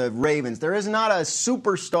Bills or the Ravens. There is not a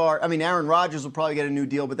superstar. I mean, Aaron Rodgers will probably get a new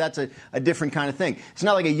deal, but that's a different kind of thing. It's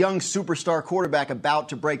not like a young superstar quarterback about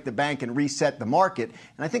to break the bank and reset the market,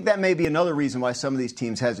 and I think that may be another reason why some of these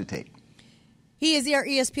teams hesitate. He is our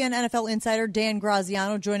ESPN NFL insider, Dan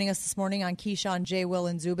Graziano, joining us this morning on Keyshawn, J. Will,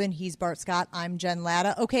 and Zubin. He's Bart Scott. I'm Jen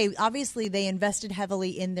Latta. Okay, obviously they invested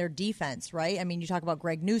heavily in their defense, right? I mean, you talk about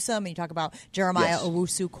Greg Newsome and you talk about Jeremiah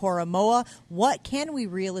Owusu-Koramoah. What can we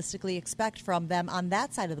realistically expect from them on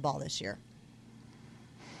that side of the ball this year?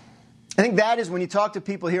 I think that is, when you talk to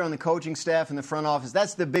people here on the coaching staff and the front office,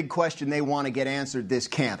 that's the big question they want to get answered this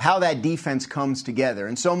camp, how that defense comes together.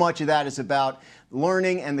 And so much of that is about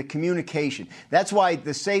learning and the communication. That's why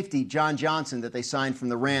the safety, John Johnson, that they signed from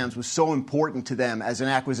the Rams was so important to them as an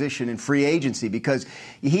acquisition in free agency, because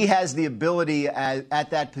he has the ability at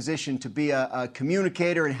that position to be a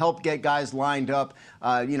communicator and help get guys lined up,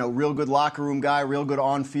 real good locker room guy, real good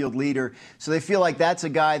on-field leader. So they feel like that's a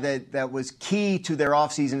guy that was key to their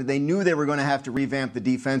offseason. They knew they were going to have to revamp the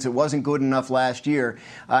defense. It wasn't good enough last year.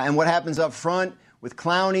 And what happens up front with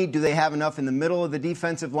Clowney? Do they have enough in the middle of the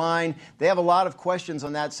defensive line? They have a lot of questions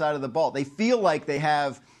on that side of the ball. They feel like they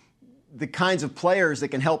have the kinds of players that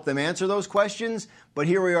can help them answer those questions, but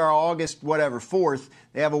here we are, August 4th.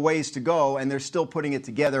 They have a ways to go, and they're still putting it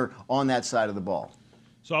together on that side of the ball.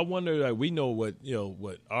 So I wonder, we know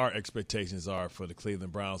what our expectations are for the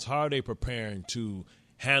Cleveland Browns. How are they preparing to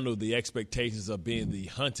handle the expectations of being the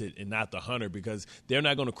hunted and not the hunter? Because they're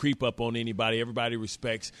not going to creep up on anybody. Everybody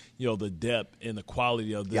respects, the depth and the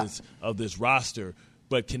quality of this roster.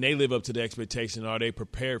 But can they live up to the expectation? Are they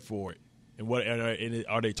prepared for it? And what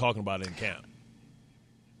are they talking about in camp?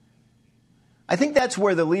 I think that's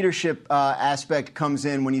where the leadership aspect comes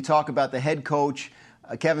in when you talk about the head coach,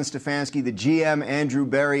 Kevin Stefanski, the GM, Andrew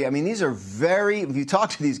Berry. I mean, these are if you talk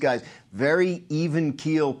to these guys, very even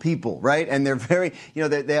keel people, right? And they're very,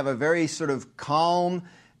 they have a very sort of calm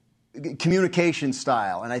communication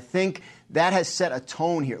style. And I think that has set a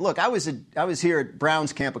tone here. Look, I was here at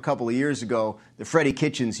Browns camp a couple of years ago, the Freddie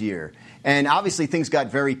Kitchens year. And obviously things got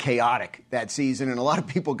very chaotic that season, and a lot of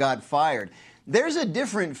people got fired. There's a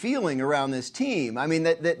different feeling around this team. I mean,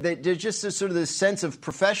 that there's just sort of this sense of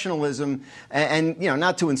professionalism, and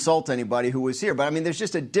not to insult anybody who was here, but I mean, there's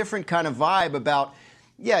just a different kind of vibe about,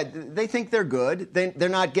 they think they're good. They're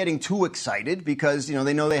not getting too excited because,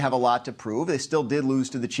 they know they have a lot to prove. They still did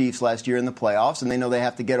lose to the Chiefs last year in the playoffs, and they know they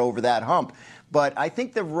have to get over that hump. But I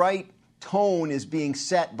think the right tone is being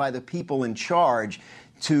set by the people in charge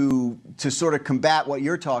to sort of combat what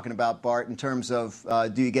you're talking about, Bart, in terms of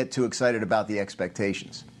do you get too excited about the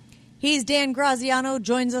expectations? He's Dan Graziano,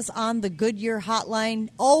 joins us on the Goodyear Hotline.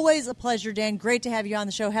 Always a pleasure, Dan. Great to have you on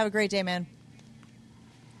the show. Have a great day, man.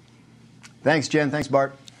 Thanks, Jen. Thanks,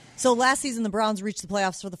 Bart. So last season, the Browns reached the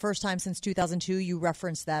playoffs for the first time since 2002. You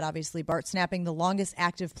referenced that, obviously, Bart, snapping the longest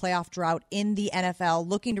active playoff drought in the NFL,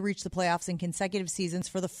 looking to reach the playoffs in consecutive seasons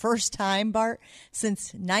for the first time, Bart,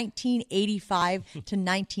 since 1985 to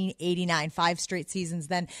 1989, 5 straight seasons.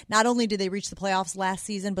 Then not only did they reach the playoffs last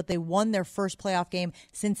season, but they won their first playoff game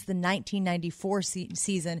since the 1994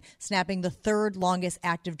 season, snapping the third longest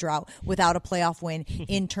active drought without a playoff win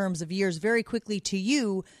in terms of years. Very quickly to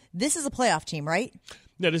you, this is a playoff team, right?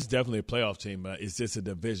 Yeah, this is definitely a playoff team. Is this a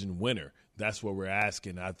division winner? That's what we're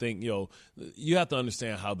asking. I think, you have to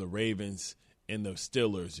understand how the Ravens and the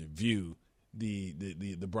Steelers view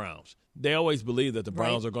the Browns. They always believe that the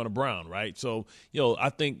Browns are going to brown, right? So, I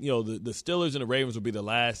think, the Steelers and the Ravens will be the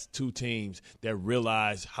last two teams that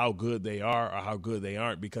realize how good they are or how good they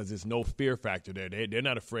aren't, because there's no fear factor there. They're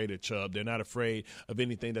not afraid of Chubb. They're not afraid of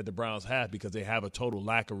anything that the Browns have, because they have a total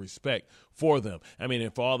lack of respect for them. I mean,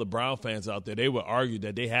 and for all the Brown fans out there, they would argue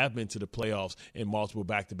that they have been to the playoffs in multiple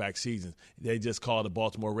back-to-back seasons. They just call the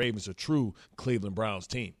Baltimore Ravens a true Cleveland Browns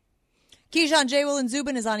team. Keyshawn, J. Will, and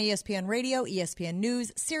Zubin is on ESPN Radio, ESPN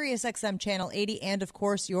News, Sirius XM Channel 80, and, of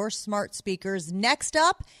course, your smart speakers. Next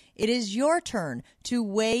up, it is your turn to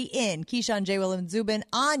weigh in. Keyshawn, J. Will, and Zubin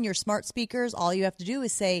on your smart speakers. All you have to do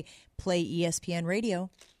is say, play ESPN Radio.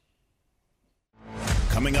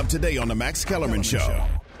 Coming up today on the Max Kellerman Show,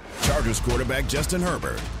 Chargers quarterback Justin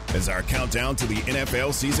Herbert, as our countdown to the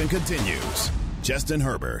NFL season continues. Justin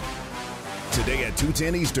Herbert. Today at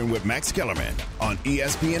 2:10 Eastern with Max Kellerman on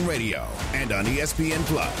ESPN Radio and on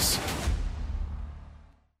ESPN+.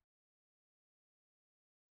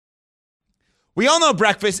 We all know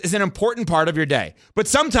breakfast is an important part of your day, but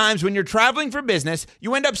sometimes when you're traveling for business,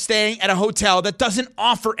 you end up staying at a hotel that doesn't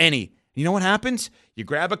offer any. You know what happens? You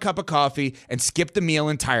grab a cup of coffee and skip the meal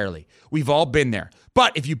entirely. We've all been there.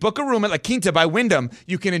 But if you book a room at La Quinta by Wyndham,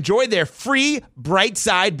 you can enjoy their free Bright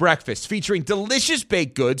Side breakfast featuring delicious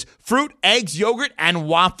baked goods, fruit, eggs, yogurt, and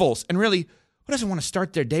waffles. And really, who doesn't want to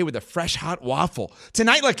start their day with a fresh, hot waffle?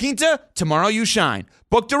 Tonight, La Quinta, tomorrow you shine.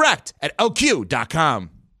 Book direct at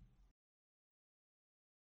lq.com.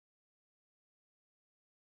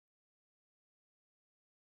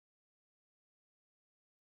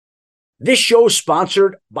 This show is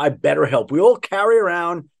sponsored by BetterHelp. We all carry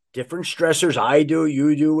around different stressors. I do,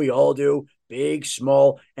 you do, we all do, big,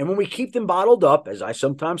 small. And when we keep them bottled up, as I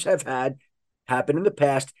sometimes have had happen in the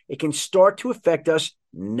past, it can start to affect us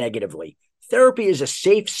negatively. Therapy is a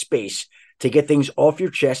safe space to get things off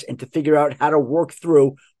your chest and to figure out how to work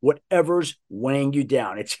through whatever's weighing you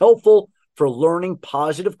down. It's helpful for learning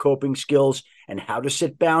positive coping skills and how to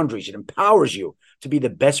set boundaries. It empowers you to be the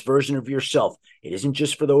best version of yourself. It isn't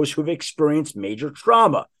just for those who've experienced major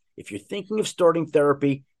trauma. If you're thinking of starting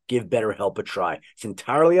therapy, give BetterHelp a try. It's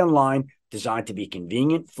entirely online, designed to be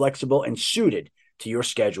convenient, flexible, and suited to your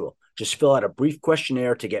schedule. Just fill out a brief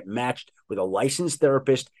questionnaire to get matched with a licensed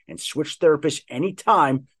therapist and switch therapists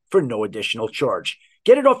anytime for no additional charge.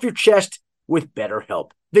 Get it off your chest with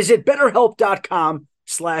BetterHelp. Visit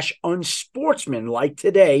BetterHelp.com/unsportsmanlike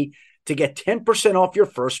today to get 10% off your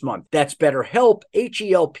first month. That's BetterHelp,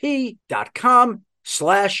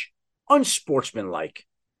 HELP.com/unsportsmanlike.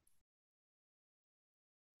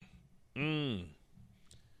 I'm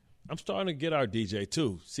starting to get our DJ,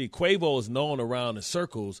 too. See, Quavo is known around the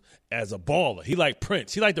circles as a baller. He like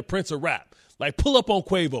Prince. He like the Prince of rap. Like, pull up on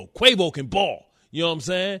Quavo. Quavo can ball. You know what I'm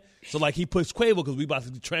saying? So, like, he puts Quavo because we about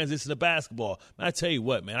to transition to basketball. Man, I tell you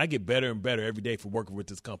what, man, I get better and better every day for working with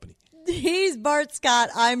this company. He's Bart Scott.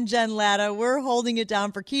 I'm Jen Latta. We're holding it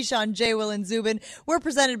down for Keyshawn, J. Will, and Zubin. We're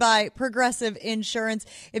presented by Progressive Insurance.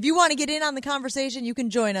 If you want to get in on the conversation, you can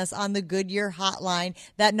join us on the Goodyear hotline.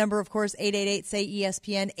 That number, of course,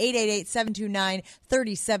 888-SAY-ESPN,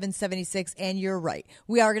 888-729-3776. And you're right.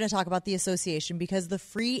 We are going to talk about the association because the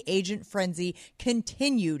free agent frenzy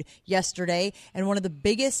continued yesterday. And one of the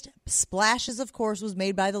biggest splashes, of course, was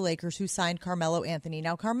made by the Lakers, who signed Carmelo Anthony.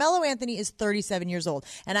 Now, Carmelo Anthony is 37 years old.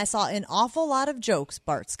 And I saw an awful lot of jokes,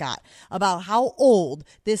 Bart Scott, about how old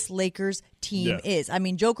this Lakers team is. I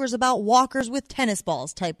mean, jokers about walkers with tennis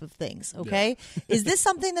balls type of things, okay? Yeah. Is this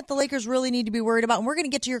something that the Lakers really need to be worried about? And we're going to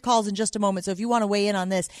get to your calls in just a moment. So if you want to weigh in on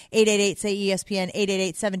this, 888-SAY-ESPN,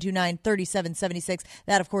 888-729-3776.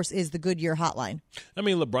 That, of course, is the Goodyear hotline. I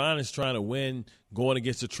mean, LeBron is trying to win going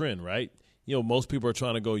against the trend, right? You know, most people are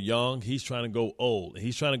trying to go young. He's trying to go old.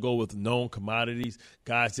 He's trying to go with known commodities,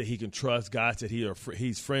 guys that he can trust, guys that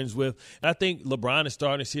he's friends with. And I think LeBron is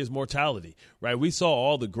starting to see his mortality, right? We saw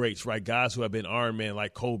all the greats, right? Guys who have been Iron Man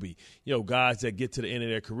like Kobe, you know, guys that get to the end of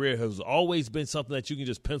their career has always been something that you can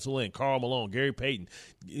just pencil in. Karl Malone, Gary Payton,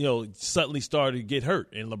 you know, suddenly started to get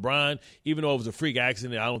hurt. And LeBron, even though it was a freak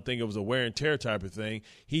accident, I don't think it was a wear and tear type of thing,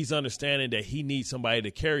 he's understanding that he needs somebody to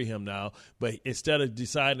carry him now. But instead of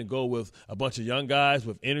deciding to go with a bunch of young guys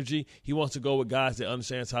with energy, he wants to go with guys that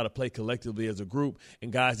understands how to play collectively as a group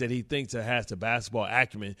and guys that he thinks that has the basketball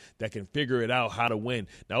acumen that can figure it out how to win.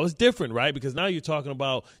 Now, it's different, right? Because now you're talking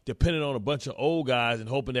about depending on a bunch of old guys and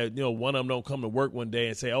hoping that, you know, one of them don't come to work one day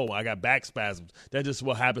and say, oh, I got back spasms. That's just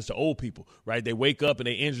what happens to old people, right? They wake up and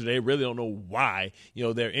they injured. They really don't know why, you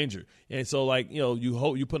know, they're injured. And so, like, you know,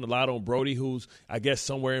 you put a lot on Brody, who's, I guess,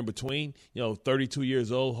 somewhere in between, you know, 32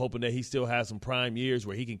 years old, hoping that he still has some prime years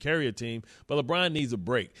where he can carry a team. team. But LeBron needs a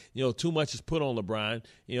break. Too much is put on LeBron.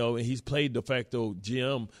 And he's played de facto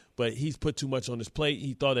GM, but he's put too much on his plate.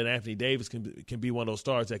 He thought that Anthony Davis can be one of those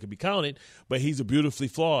stars that can be counted, but he's a beautifully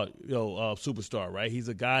flawed superstar, right? He's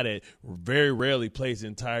a guy that very rarely plays the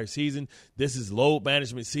entire season. This is load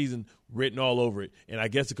management season written all over it. And I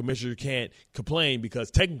guess the commissioner can't complain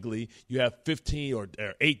because technically you have 15 or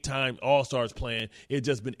 8-time All-Stars playing. It's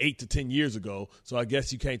just been 8 to 10 years ago. So I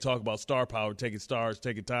guess you can't talk about star power, taking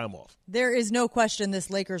time off. There is no question this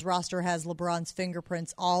Lakers roster has LeBron's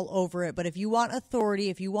fingerprints all over it. But if you want authority,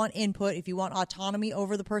 if you want input, if you want autonomy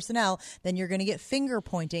over the personnel, then you're going to get finger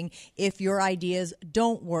pointing if your ideas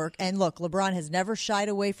don't work. And look, LeBron has never shied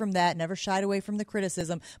away from that, never shied away from the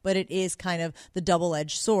criticism, but it is kind of the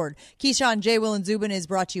double-edged sword. Keyshawn, J. Will, and Zubin is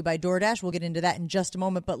brought to you by DoorDash. We'll get into that in just a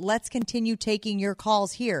moment, but let's continue taking your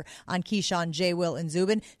calls here on Keyshawn, J. Will, and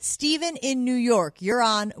Zubin. Steven in New York, you're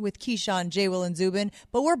on with Keyshawn, J. Will, and Zubin,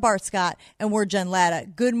 but we're Bart Scott and we're Jen Latta.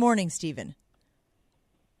 Good morning, Steven.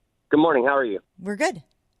 Good morning. How are you? We're good.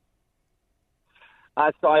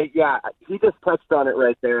 He just touched on it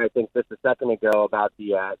right there, I think, just a second ago about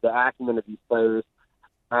the acumen of these players.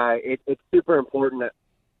 It's super important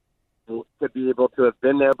to be able to have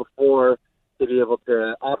been there before, to be able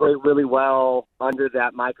to operate really well under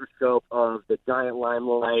that microscope of the giant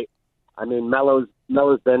limelight. I mean, Melo's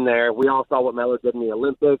been there. We all saw what Melo did in the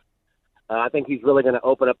Olympics. I think he's really going to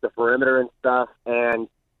open up the perimeter and stuff. And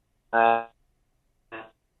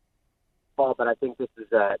but I think this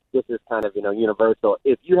is kind of universal.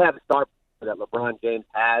 If you have a star that LeBron James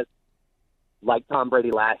has, like Tom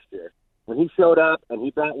Brady last year, when he showed up and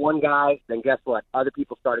he got one guy, then guess what? Other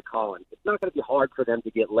people started calling. It's not going to be hard for them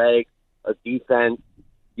to get legs or defense,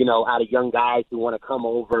 out of young guys who want to come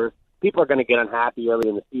over. People are going to get unhappy early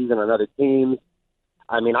in the season on other teams.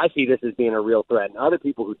 I mean, I see this as being a real threat. And other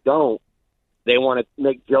people who don't, they want to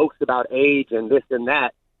make jokes about age and this and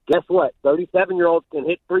that. Guess what? 37-year-olds can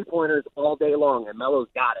hit three-pointers all day long, and Melo's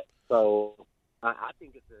got it. So I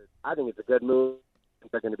think it's a good move. I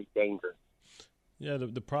think they're going to be dangerous. Yeah,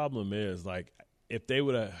 the problem is, if they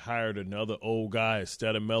would have hired another old guy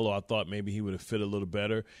instead of Melo, I thought maybe he would have fit a little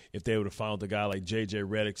better. If they would have found a guy like J.J.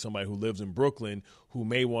 Redick, somebody who lives in Brooklyn, who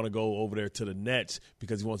may want to go over there to the Nets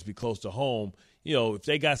because he wants to be close to home. If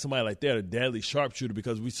they got somebody like that, a deadly sharpshooter,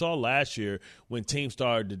 because we saw last year when teams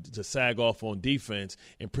started to sag off on defense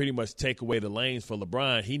and pretty much take away the lanes for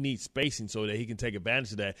LeBron, he needs spacing so that he can take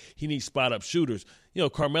advantage of that. He needs spot-up shooters.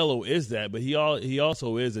 Carmelo is that, but he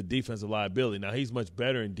also is a defensive liability. Now, he's much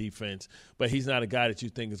better in defense, but he's not a guy that you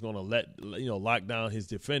think is going to lock down his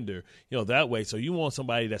defender, that way. So you want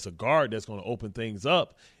somebody that's a guard that's going to open things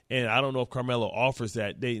up. And I don't know if Carmelo offers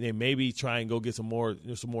that. They maybe try and go get some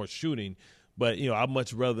more shooting. But, I'd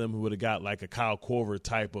much rather them who would have got like a Kyle Korver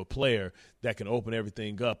type of player that can open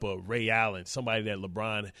everything up, or Ray Allen, somebody that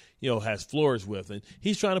LeBron, has flourished with. And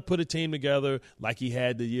he's trying to put a team together like he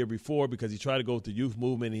had the year before, because he tried to go with the youth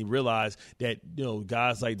movement, and he realized that,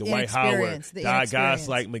 guys like Dwight Howard, guys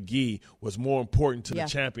like McGee was more important to the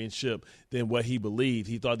championship than what he believed.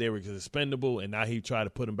 He thought they were expendable, and now he tried to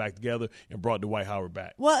put them back together and brought Dwight Howard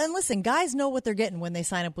back. Well, and listen, guys know what they're getting when they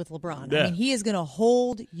sign up with LeBron. Yeah. I mean, he is going to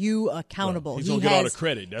hold you accountable. He's going to get all the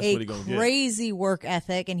credit. That's what he's going to get. Crazy work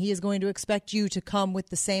ethic, and he is going to expect you to come with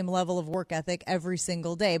the same level of work ethic every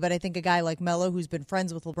single day. But I think a guy like Melo, who's been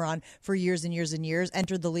friends with LeBron for years and years and years,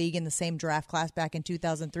 entered the league in the same draft class back in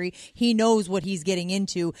 2003. He knows what he's getting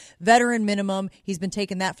into. Veteran minimum. He's been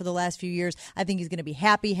taking that for the last few years. I think he's going to be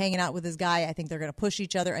happy hanging out with his guy. I think they're going to push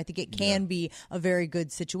each other. I think it can be a very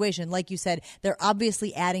good situation. Like you said, they're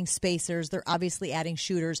obviously adding spacers. They're obviously adding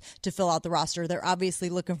shooters to fill out the roster. They're obviously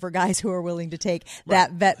looking for guys who are willing to take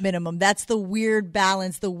that vet minimum. That's the weird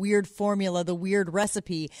balance, the weird formula, the weird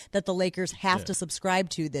recipe that the Lakers have to subscribe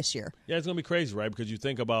to this year. Yeah, it's going to be crazy, right? Because you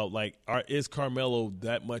think about, is Carmelo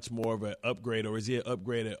that much more of an upgrade, or is he an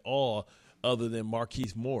upgrade at all other than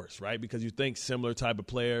Marquise Morris, right? Because you think similar type of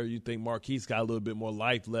player. You think Marquise got a little bit more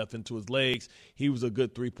life left into his legs. He was a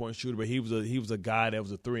good three-point shooter, but he was a guy that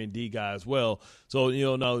was a 3-and-D guy as well. So,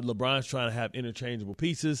 now LeBron's trying to have interchangeable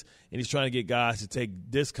pieces, and he's trying to get guys to take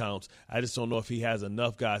discounts. I just don't know if he has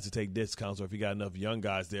enough guys to take discounts, or if he got enough young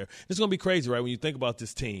guys there. It's going to be crazy, right? When you think about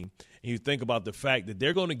this team and you think about the fact that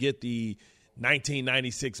they're going to get the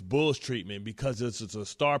 1996 Bulls treatment because it's a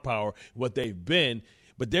star power, what they've been,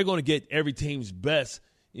 but they're going to get every team's best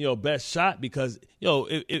shot, because,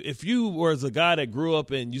 if you were as a guy that grew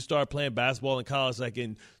up and you started playing basketball in college like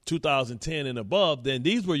in 2010 and above, then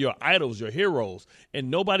these were your idols, your heroes.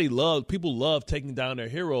 And people love taking down their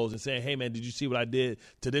heroes and saying, hey, man, did you see what I did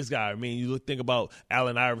to this guy? I mean, you think about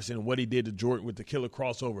Allen Iverson and what he did to Jordan with the killer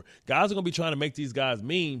crossover. Guys are going to be trying to make these guys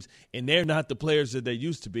memes, and they're not the players that they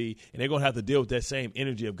used to be, and they're going to have to deal with that same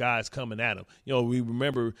energy of guys coming at them. You know, we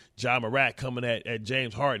remember John Morant coming at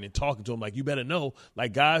James Harden and talking to him like, you better know,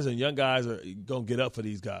 like guys and young guys are going to get up for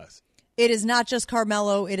these guys. It is not just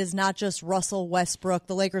Carmelo. It is not just Russell Westbrook.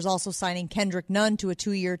 The Lakers also signing Kendrick Nunn to a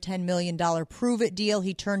 2-year, $10 million prove-it deal.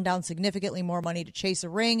 He turned down significantly more money to chase a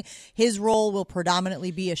ring. His role will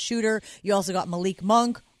predominantly be a shooter. You also got Malik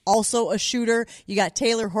Monk, also a shooter. You got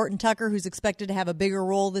Taylor Horton-Tucker, who's expected to have a bigger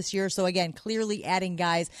role this year. So, again, clearly adding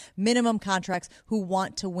guys, minimum contracts, who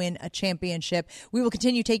want to win a championship. We will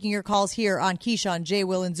continue taking your calls here on Keyshawn, J.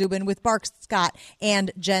 Will, and Zubin with Bart Scott and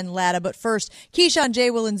Jen Latta. But first, Keyshawn, J.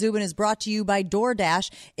 Will, and Zubin is brought to you by DoorDash.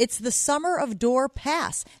 It's the Summer of Door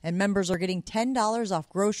Pass, and members are getting $10 off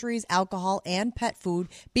groceries, alcohol, and pet food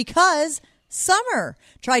because summer.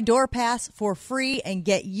 Try DoorPass for free and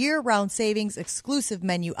get year-round savings, exclusive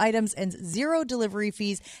menu items, and 0 delivery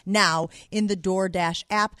fees now in the DoorDash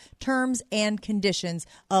app. Terms and conditions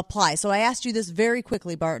apply. So I asked you this very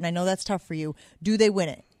quickly, Bart, and I know that's tough for you. Do they win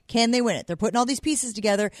it? Can they win it? They're putting all these pieces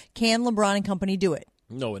together. Can LeBron and company do it?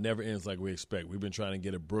 No, it never ends like we expect. We've been trying to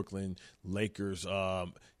get a Brooklyn Lakers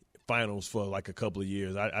finals for like a couple of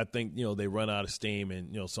years. I think, they run out of steam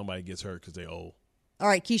and, somebody gets hurt because they're old. All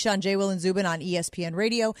right, Keyshawn, J. Will, and Zubin on ESPN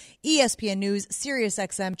Radio, ESPN News, Sirius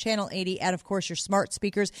XM, Channel 80, and, of course, your smart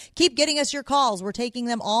speakers. Keep getting us your calls. We're taking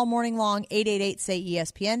them all morning long.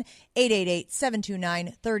 888-SAY-ESPN,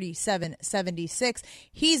 888-729-3776.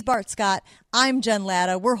 He's Bart Scott. I'm Jen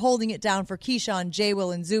Latta. We're holding it down for Keyshawn, J. Will,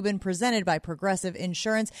 and Zubin, presented by Progressive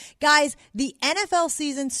Insurance. Guys, the NFL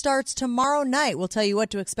season starts tomorrow night. We'll tell you what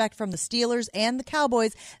to expect from the Steelers and the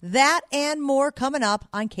Cowboys. That and more coming up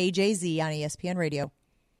on KJZ on ESPN Radio.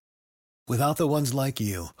 Without the ones like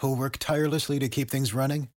you, who work tirelessly to keep things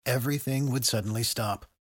running, everything would suddenly stop.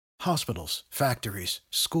 Hospitals, factories,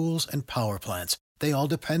 schools, and power plants, they all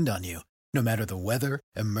depend on you. No matter the weather,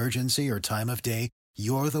 emergency, or time of day,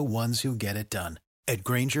 you're the ones who get it done. At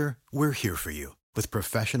Grainger, we're here for you with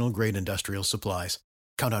professional-grade industrial supplies.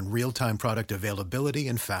 Count on real-time product availability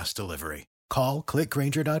and fast delivery. Call, click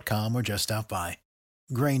Grainger.com, or just stop by.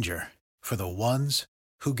 Grainger, for the ones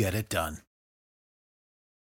who get it done.